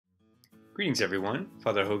Greetings everyone,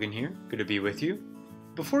 Father Hogan here, good to be with you.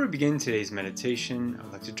 Before we begin today's meditation,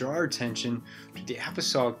 I'd like to draw our attention to the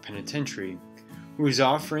Apostolic Penitentiary, who is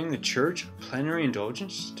offering the Church a plenary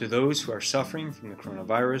indulgence to those who are suffering from the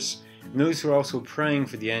coronavirus and those who are also praying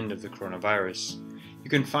for the end of the coronavirus. You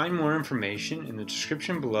can find more information in the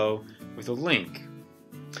description below with a link.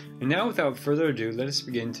 And now without further ado, let us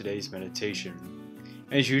begin today's meditation.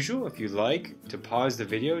 As usual, if you'd like to pause the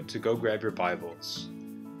video to go grab your Bibles.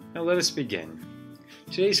 Now let us begin.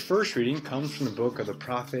 Today's first reading comes from the book of the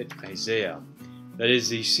prophet Isaiah. That is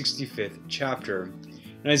the 65th chapter.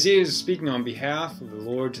 And Isaiah is speaking on behalf of the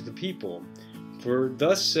Lord to the people. For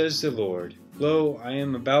thus says the Lord, Lo, I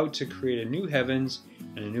am about to create a new heavens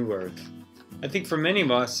and a new earth. I think for many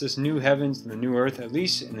of us, this new heavens and the new earth, at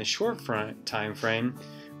least in the short time frame,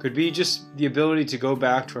 could be just the ability to go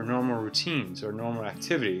back to our normal routines or normal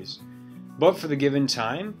activities. But for the given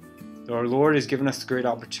time, our Lord has given us the great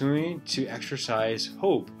opportunity to exercise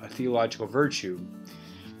hope, a theological virtue.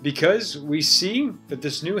 Because we see that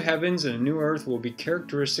this new heavens and a new earth will be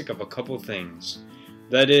characteristic of a couple things.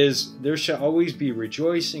 That is, there shall always be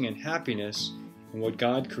rejoicing and happiness in what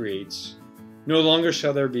God creates. No longer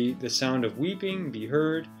shall there be the sound of weeping be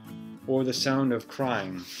heard, or the sound of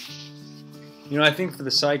crying. I think for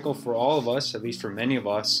the cycle for all of us, at least for many of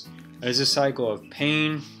us, is a cycle of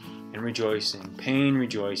pain and rejoicing. Pain,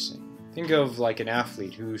 rejoicing. Think of like an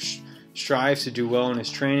athlete who strives to do well in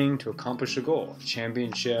his training to accomplish a goal, a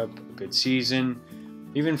championship, a good season.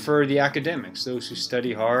 Even for the academics, those who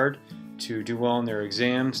study hard to do well in their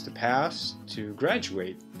exams, to pass, to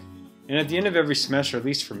graduate. And at the end of every semester, at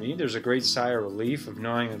least for me, there's a great sigh of relief of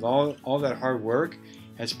knowing that all that hard work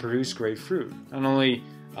has produced great fruit. Not only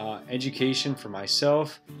education for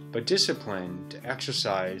myself, but discipline to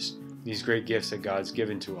exercise these great gifts that God's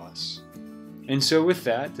given to us. And so with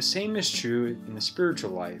that, the same is true in the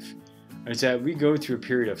spiritual life, is that we go through a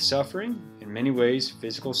period of suffering, in many ways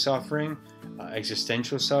physical suffering,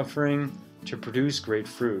 existential suffering, to produce great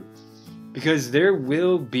fruit. Because there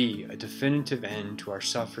will be a definitive end to our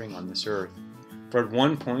suffering on this earth. For at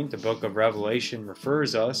one point, the book of Revelation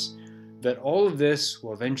refers us that all of this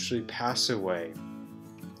will eventually pass away.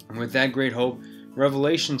 And with that great hope,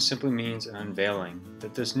 Revelation simply means an unveiling,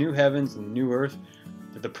 that this new heavens and new earth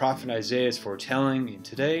that the prophet Isaiah is foretelling in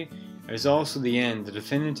today is also the end, the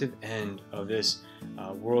definitive end of this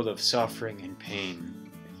world of suffering and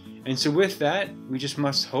pain. And so with that, we just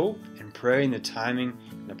must hope and pray in the timing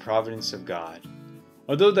and the providence of God.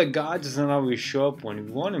 Although that God does not always show up when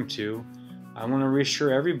we want Him to, I want to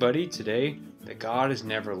reassure everybody today that God is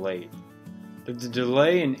never late. That the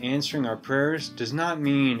delay in answering our prayers does not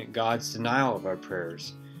mean God's denial of our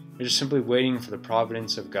prayers. We're just simply waiting for the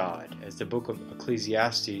providence of God, as the book of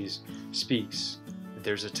Ecclesiastes speaks, that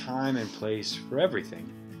there's a time and place for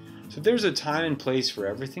everything. So if there's a time and place for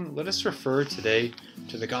everything, let us refer today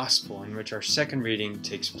to the gospel in which our second reading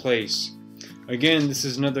takes place. Again, this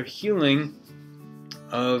is another healing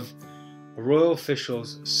of a royal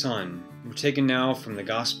official's son. We're taken now from the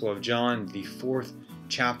Gospel of John, the 4th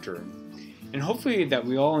chapter. And hopefully that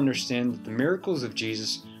we all understand that the miracles of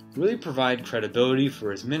Jesus really provide credibility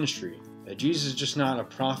for His ministry. That Jesus is just not a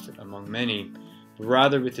prophet among many, but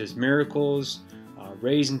rather with His miracles,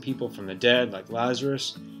 raising people from the dead like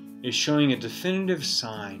Lazarus, is showing a definitive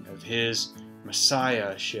sign of His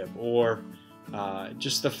messiahship, or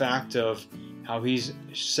just the fact of how He's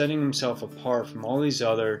setting Himself apart from all these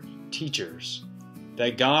other teachers.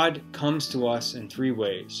 That God comes to us in three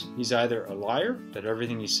ways. He's either a liar, that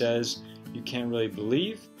everything He says you can't really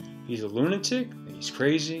believe. He's a lunatic, that He's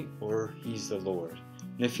crazy, or He's the Lord.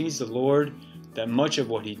 And if He's the Lord, that much of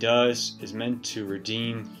what He does is meant to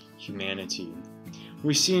redeem humanity.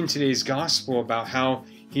 We see in today's gospel about how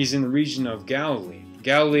He's in the region of Galilee.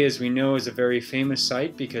 Galilee, as we know, is a very famous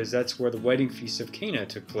site because that's where the wedding feast of Cana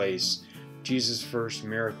took place. Jesus' first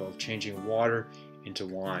miracle of changing water into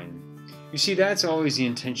wine. You see, that's always the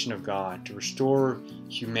intention of God, to restore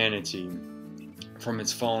humanity from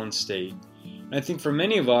its fallen state. And I think for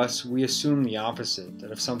many of us, we assume the opposite, that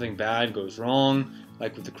if something bad goes wrong,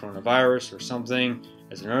 like with the coronavirus or something,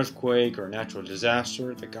 as an earthquake or a natural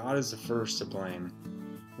disaster, that God is the first to blame.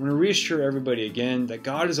 I want to reassure everybody again that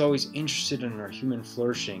God is always interested in our human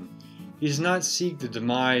flourishing. He does not seek the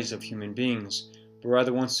demise of human beings, but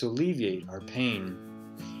rather wants to alleviate our pain.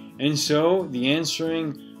 And so, the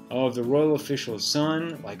answering of the royal official's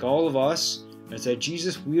son, like all of us, is that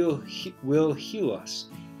Jesus will heal us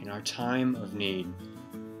in our time of need.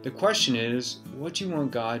 The question is, what do you want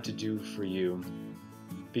God to do for you?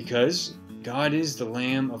 Because God is the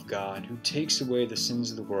Lamb of God who takes away the sins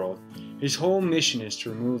of the world. His whole mission is to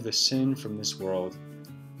remove the sin from this world.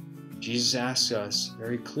 Jesus asks us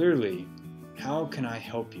very clearly, how can I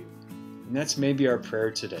help you? And that's maybe our prayer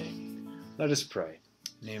today. Let us pray.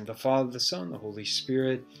 In the name of the Father, the Son, the Holy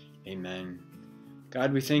Spirit. Amen.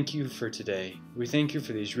 God, we thank you for today. We thank you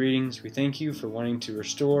for these readings. We thank you for wanting to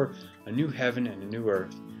restore a new heaven and a new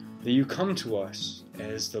earth, that you come to us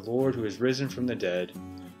as the Lord who is risen from the dead,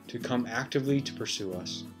 to come actively to pursue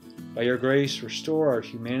us. By your grace, restore our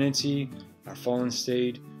humanity, our fallen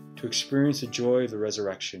state, to experience the joy of the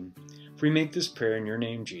resurrection. For we make this prayer in your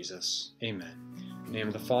name, Jesus. Amen. In the name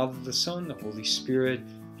of the Father, the Son, the Holy Spirit.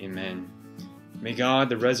 Amen. May God,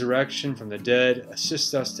 the resurrection from the dead,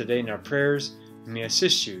 assist us today in our prayers, and may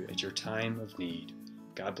assist you at your time of need.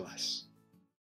 God bless.